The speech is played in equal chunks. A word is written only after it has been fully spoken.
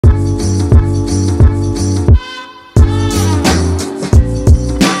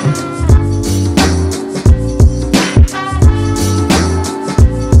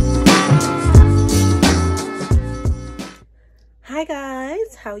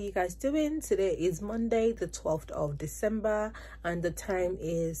you guys doing? Today is Monday the 12th of December and the time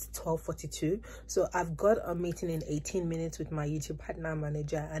is 12:42. So I've got a meeting in 18 minutes with my YouTube partner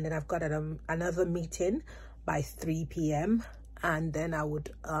manager, and then I've got another meeting by 3 p.m. and then I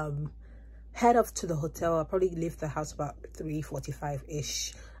would head off to the hotel. I'll probably leave the house about 3:45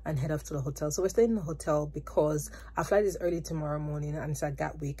 ish and head off to the hotel. So we're staying in the hotel because our flight is early tomorrow morning and it's at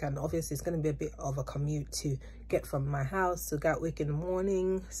Gatwick, and obviously it's going to be a bit of a commute to get from my house to Gatwick in the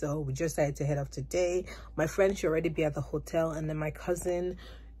morning. So we just decided to head off today. My friend should already be at the hotel, and then my cousin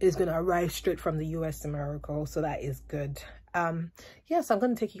is going to arrive straight from the US to Morocco, so that is good. Yes, I'm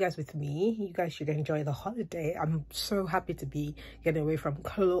going to take you guys with me. You guys should enjoy the holiday. I'm so happy to be getting away from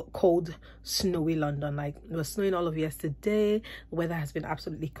cold, snowy London. Like, it was snowing all of yesterday. The weather has been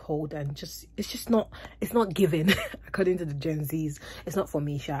absolutely cold, and it's not giving. According to the Gen Zs, it's not for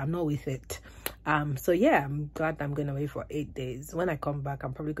me, Sha. I'm not with it. So yeah, I'm glad I'm going away for 8 days. When I come back,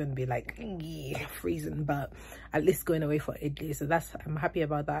 I'm probably going to be like freezing, but at least going away for 8 days. So I'm happy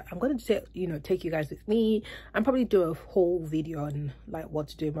about that. I'm going to take you guys with me and probably do a whole video on like what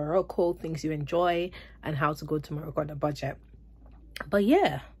to do in Morocco, things you enjoy, and how to go to Morocco on a budget. But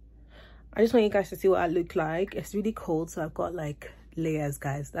yeah, I just want you guys to see what I look like. It's really cold, so I've got like layers,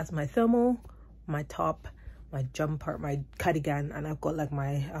 guys. That's my thermal, my top, my jumper, my cardigan, and I've got like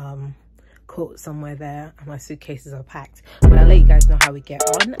my coat somewhere there, and my suitcases are packed. But I'll let you guys know how we get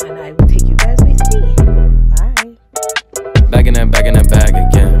on, and I will take you guys with me. Bye. Back in that bag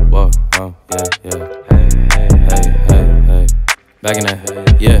again. Whoa, whoa, yeah. Hey. Back in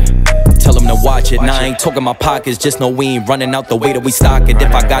that, yeah. Tell them to watch it. Now I ain't talking my pockets, just know we ain't running out the way that we stock it.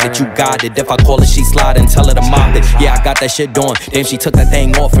 If I got it, you got it. If I call it, she sliding, tell her to mop it. Yeah, I got that shit doing. Damn, she took that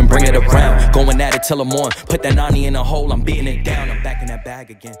thing off and bring it around. Going at it till I'm on. Put that 90 in a hole, I'm beating it down. I'm back in that bag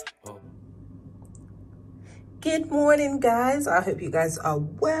again. Whoa. Good morning, guys. I hope you guys are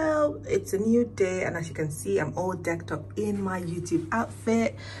well. It's a new day, and as you can see, I'm all decked up in my YouTube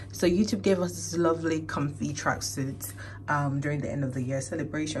outfit. So YouTube gave us this lovely comfy tracksuit during the end of the year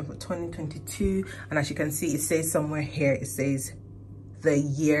celebration for 2022, and as you can see, it says somewhere here, it says the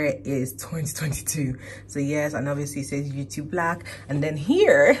year is 2022. So yes, and obviously it says YouTube Black, and then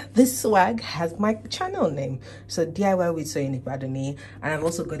here this swag has my channel name, so DIY with Adunni, and I've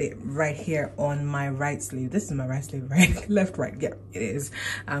also got it right here on my right sleeve. This is my right sleeve, right? Left, right, yeah, it is.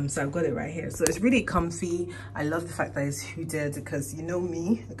 So I've got it right here, so it's really comfy. I love the fact that it's hooded, because you know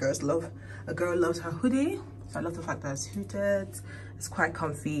me, a girl loves her hoodie. So I love the fact that it's hooded. It's quite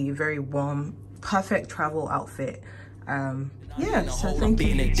comfy, very warm, perfect travel outfit. Yeah, so thank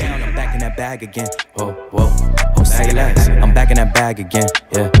you. I'm back in that bag again. Whoa, oh, say less. I'm back in that bag again.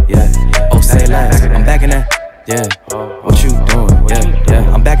 Yeah. Oh, say less. I'm back in that. Yeah. What you doing?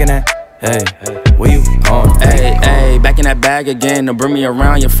 Yeah. I'm back in that. Hey, where you going? Hey, back in that bag again. Don't bring me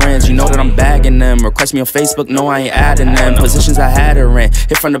around your friends. You know that I'm bagging them. Request me on Facebook, no, I ain't adding them. Positions I had her in.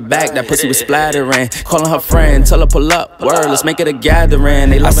 Hit from the back, that pussy was splattering. Calling her friend, tell her pull up. Word, let's make it a gathering.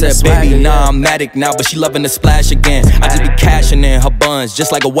 They loving that baby, nah, I'm addict now, but she loving the splash again. I just be cashing in her buns,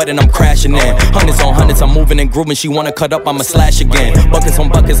 just like a wedding, I'm crashing in. Hundreds on hundreds, I'm moving and grooving. She wanna cut up, I'ma slash again. Buckets on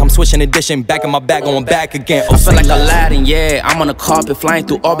buckets, I'm switching edition. Back in my bag, going back again. I feel like Aladdin, yeah. I'm on the carpet, flying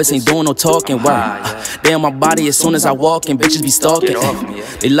through orbits, ain't doing no talking. Wow. They on my body as soon as I walk in, bitches be stalking.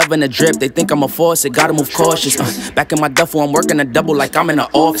 They loving the drip, they think I'm a force, it gotta move cautious. Back in my duffel, I'm working a double like I'm in the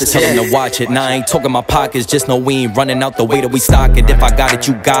office. Tell them to watch it. Now I ain't talking my pockets, just know we ain't running out the way that we stock it. If I got it,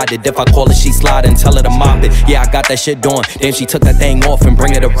 you got it. If I call it, she sliding, tell her to mop it. Yeah, I got that shit doing. Damn, she took that thing off and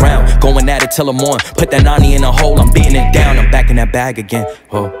bring it around. Going at it till I'm on. Put that 90 in a hole, I'm beating it down. I'm back in that bag again.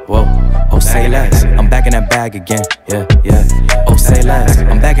 Whoa, oh, say less. I'm back in that bag again. Yeah. Oh, say less.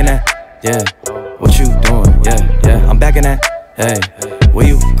 I'm back in that. Yeah, what you doing? Yeah, I'm back in that. Hey, where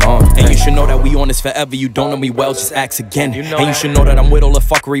you going? And you should know that we on this forever. You don't know me well, just ask again. And you should know that I'm with all the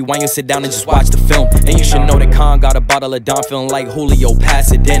fuckery. Why you sit down and just watch the film? And you should know that Khan got a bottle of Don, feeling like Julio,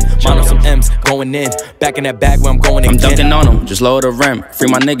 pass it in. Mine on some M's, going in. Back in that bag where I'm going again. I'm dunking on them, just lower the rim. Free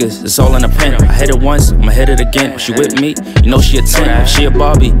my niggas, it's all in a pen. I hit it once, I'ma hit it again. She with me, you know she a 10. She a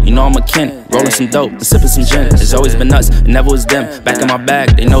Barbie, you know I'm a Ken. Rolling some dope and sipping some gin. It's always been us, it never was them. Back in my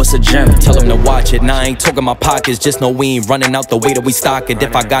bag, they know it's a gem. Tell them to watch it. Now I ain't talking my pockets, just know we ain't running out the way that we stock it.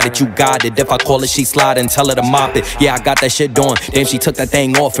 If I got it, you got it. If I call it, she sliding, tell her to mop it. Yeah, I got that shit doing. Damn, she took that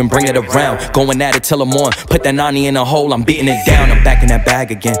thing off and bring it around. Going at it till I'm on. Put that 90 in a hole, I'm beating it down. I'm back in that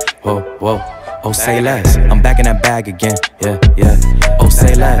bag again. Whoa, oh, say less. I'm back in that bag again. Yeah. Oh,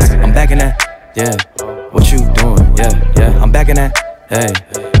 say less. I'm back in that. Yeah. What you doing? Yeah. I'm back in that. Hey,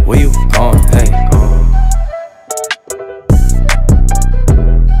 where you going? Hey.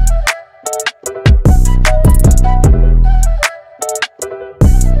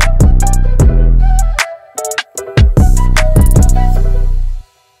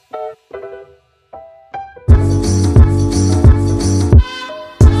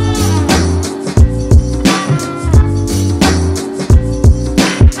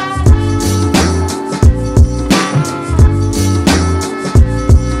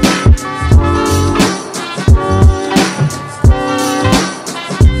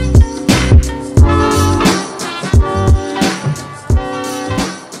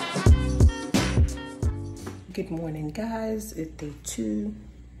 Good morning, guys. It's day 2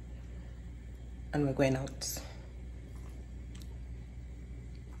 and we're going out.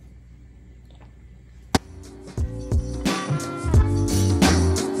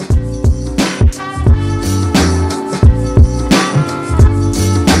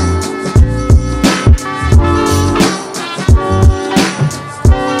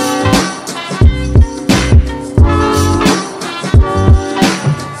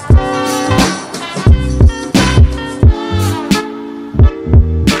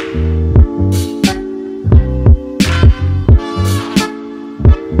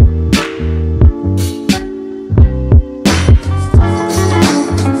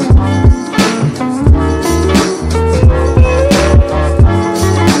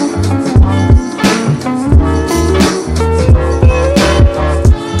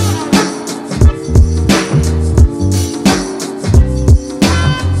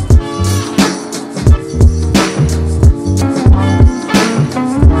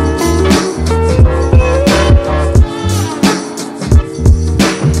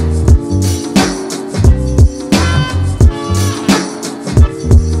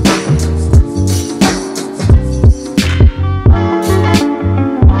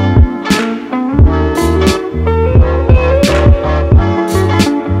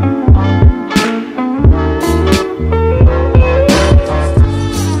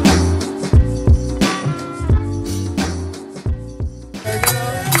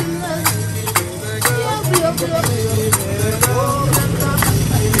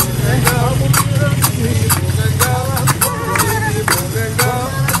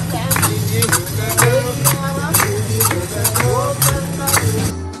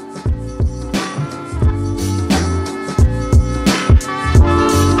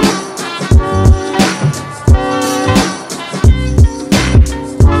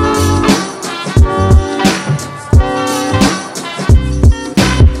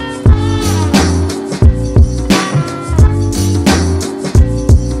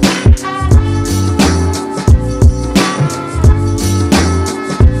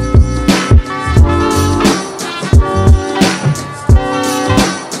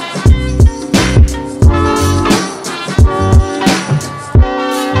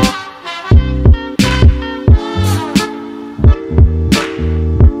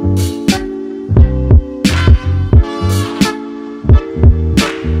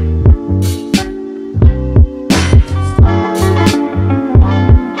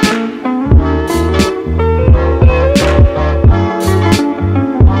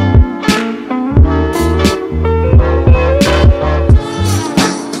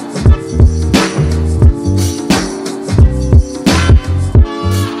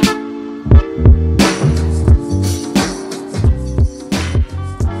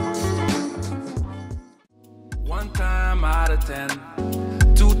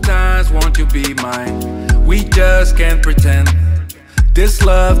 be mine. We just can't pretend. This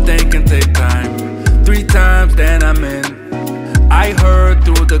love thing can take time. 3 times then I'm in. I heard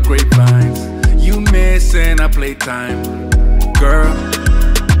through the grapevines you missing a playtime, girl.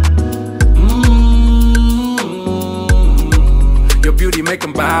 Your beauty make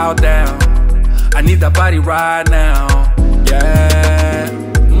 'em bow down. I need that body right now, yeah.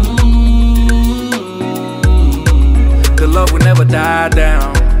 The love will never die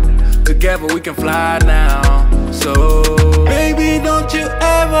down. Together we can fly now. So baby, don't you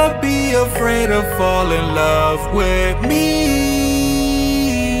ever be afraid to fall in love with me.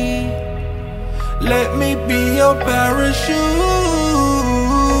 Let me be your parachute,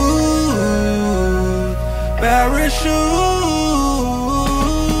 parachute.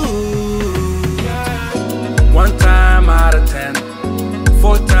 1 time out of 10,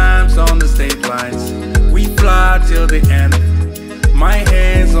 4 times on the state lines. We fly till the end. My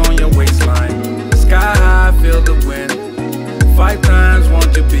hands on your waistline. Sky high, feel the wind. 5 times,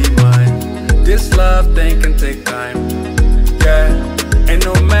 won't you be mine? This love thing can take time, yeah. And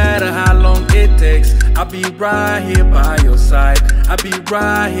no matter how long it takes, I'll be right here by your side. I'll be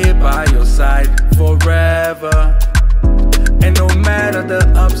right here by your side forever. And no matter the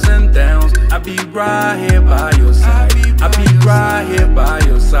ups and downs, I'll be right here by your side. I'll be right here by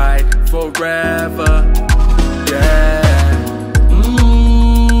your side forever, yeah.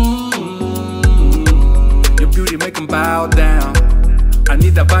 Your beauty make 'em bow down. I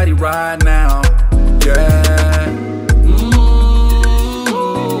need that body right now, yeah.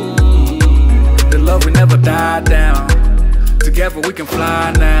 The love will never die down. Together we can fly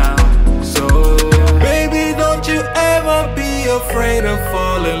now. So baby, don't you ever be afraid to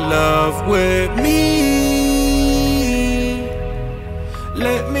fall in love with me.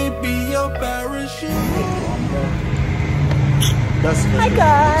 Let me be your parachute. Hi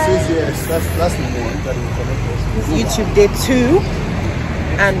guys. Yes, that's the one that will connect us. YouTube day 2,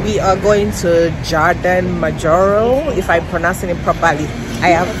 and we are going to Jardin Majoro, if I'm pronouncing it properly. I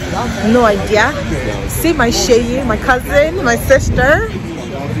have no idea. See my Sheyi, my cousin, my sister.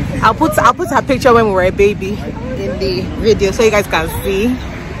 I'll put her picture when we were a baby in the video so you guys can see.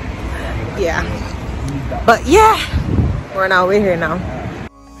 Yeah, but yeah, we're on our way here now.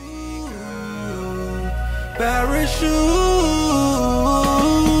 Parachute,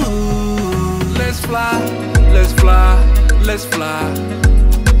 let's fly, let's fly, let's fly.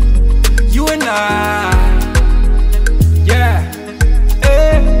 You and I, yeah,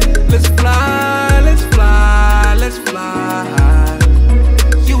 hey. Let's fly, let's fly, let's fly.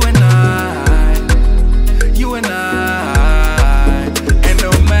 You and I, you and I. And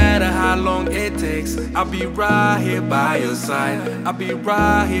no matter how long it takes, I'll be right here by your side. I'll be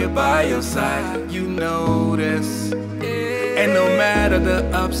right here by your side. You know this. And no matter the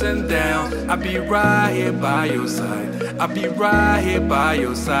ups and downs, I'll be right here by your side. I'll be right here by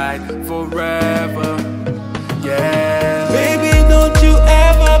your side forever. Yeah. Baby, don't you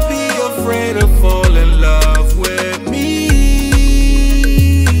ever be afraid to fall in love with me.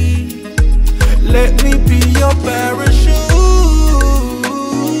 Let me be your parachute.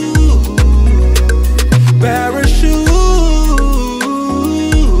 Parachute.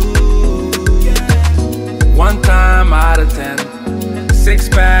 Yeah. 1 time out of 10, 6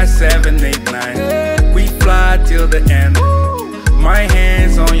 past 7, 8, 9. We fly till the end. My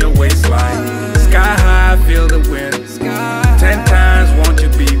hands on your waistline. Sky high, feel the wind. 10 times, won't you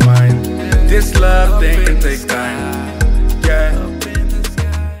be mine? This love thing can take time.